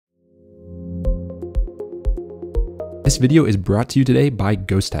This video is brought to you today by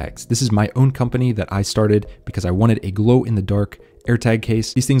Ghost Tags. This is my own company that I started because I wanted a glow-in-the-dark AirTag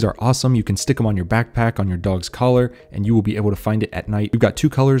case. These things are awesome. You can stick them on your backpack, on your dog's collar, and you will be able to find it at night. We've got two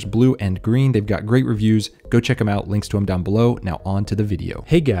colors, blue and green. They've got great reviews. Go check them out. Links to them down below. Now on to the video.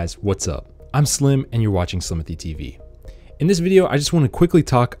 Hey guys, what's up? I'm Slim and you're watching Slimathy TV. In this video, I just want to quickly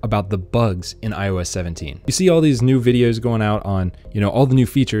talk about the bugs in iOS 17. You see all these new videos going out on, all the new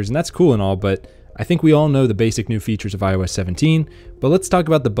features, and that's cool and all, but I think we all know the basic new features of iOS 17, but let's talk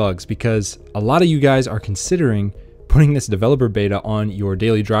about the bugs because a lot of you guys are considering putting this developer beta on your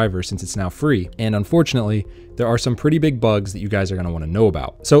daily driver since it's now free. And unfortunately, there are some pretty big bugs that you guys are going to want to know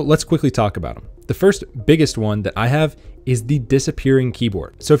about. So let's quickly talk about them. The first biggest one that I have is the disappearing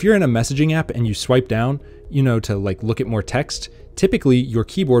keyboard. So if you're in a messaging app and you swipe down, to look at more text, typically your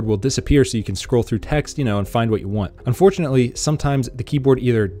keyboard will disappear so you can scroll through text, and find what you want. Unfortunately, sometimes the keyboard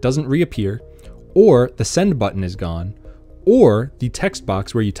either doesn't reappear, or the send button is gone, or the text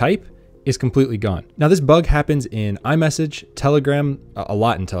box where you type is completely gone. Now this bug happens in iMessage, Telegram, a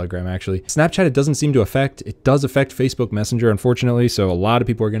lot in Telegram actually. Snapchat it doesn't seem to affect. It does affect Facebook Messenger unfortunately, so a lot of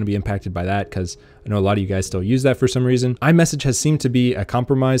people are going to be impacted by that because I know a lot of you guys still use that for some reason. iMessage has seemed to be a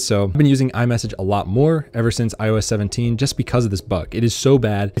compromise, so I've been using iMessage a lot more ever since iOS 17 just because of this bug. It is so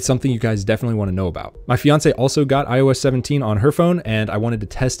bad. It's something you guys definitely want to know about. My fiance also got iOS 17 on her phone and I wanted to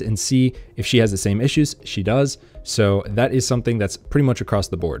test and see if she has the same issues. She does. So that is something that's pretty much across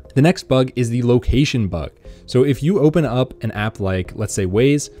the board. The next bug is the location bug. So if you open up an app like, let's say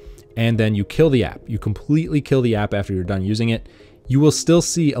Waze, and then you kill the app, you completely kill the app after you're done using it, you will still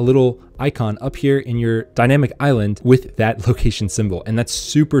see a little icon up here in your dynamic island with that location symbol. And that's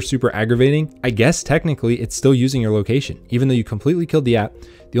super, super aggravating. I guess technically it's still using your location. Even though you completely killed the app,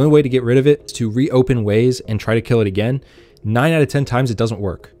 the only way to get rid of it is to reopen Waze and try to kill it again. 9 out of 10 times it doesn't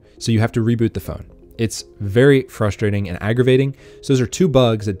work. So you have to reboot the phone. It's very frustrating and aggravating. So those are two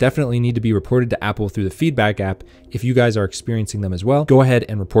bugs that definitely need to be reported to Apple through the feedback app. If you guys are experiencing them as well, go ahead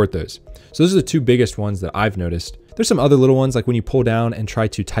and report those. So those are the two biggest ones that I've noticed. There's some other little ones like when you pull down and try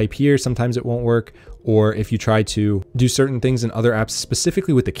to type here, sometimes it won't work. Or if you try to do certain things in other apps,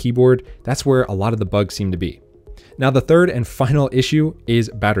 specifically with the keyboard, that's where a lot of the bugs seem to be. Now, the third and final issue is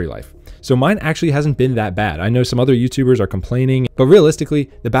battery life. So mine actually hasn't been that bad. I know some other YouTubers are complaining, but realistically,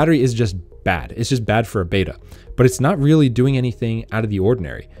 the battery is just bad. It's just bad for a beta, but it's not really doing anything out of the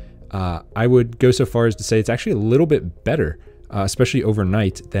ordinary. I would go so far as to say it's actually a little bit better, especially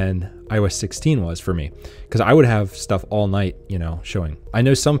overnight, than iOS 16 was for me, because I would have stuff all night, showing. I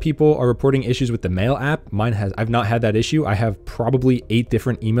know some people are reporting issues with the Mail app. I've not had that issue. I have probably 8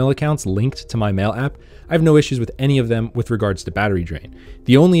 different email accounts linked to my Mail app. I have no issues with any of them with regards to battery drain.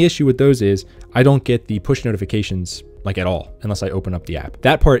 The only issue with those is I don't get the push notifications at all unless I open up the app.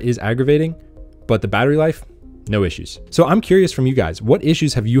 That part is aggravating, but the battery life, no issues. So I'm curious from you guys, what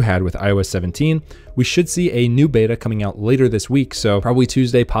issues have you had with iOS 17? We should see a new beta coming out later this week. So probably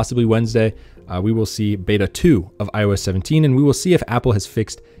Tuesday, possibly Wednesday, we will see beta 2 of iOS 17 and we will see if Apple has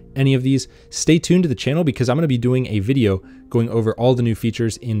fixed any of these. Stay tuned to the channel because I'm going to be doing a video going over all the new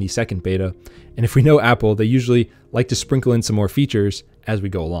features in the second beta. And if we know Apple, they usually like to sprinkle in some more features as we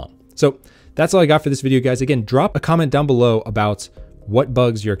go along. So that's all I got for this video, guys. Again, drop a comment down below about what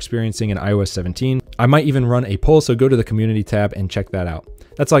bugs you're experiencing in iOS 17. I might even run a poll, so go to the community tab and check that out.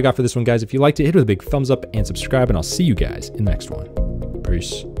 That's all I got for this one, guys. If you liked it, hit it with a big thumbs up and subscribe, and I'll see you guys in the next one.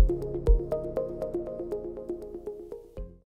 Peace.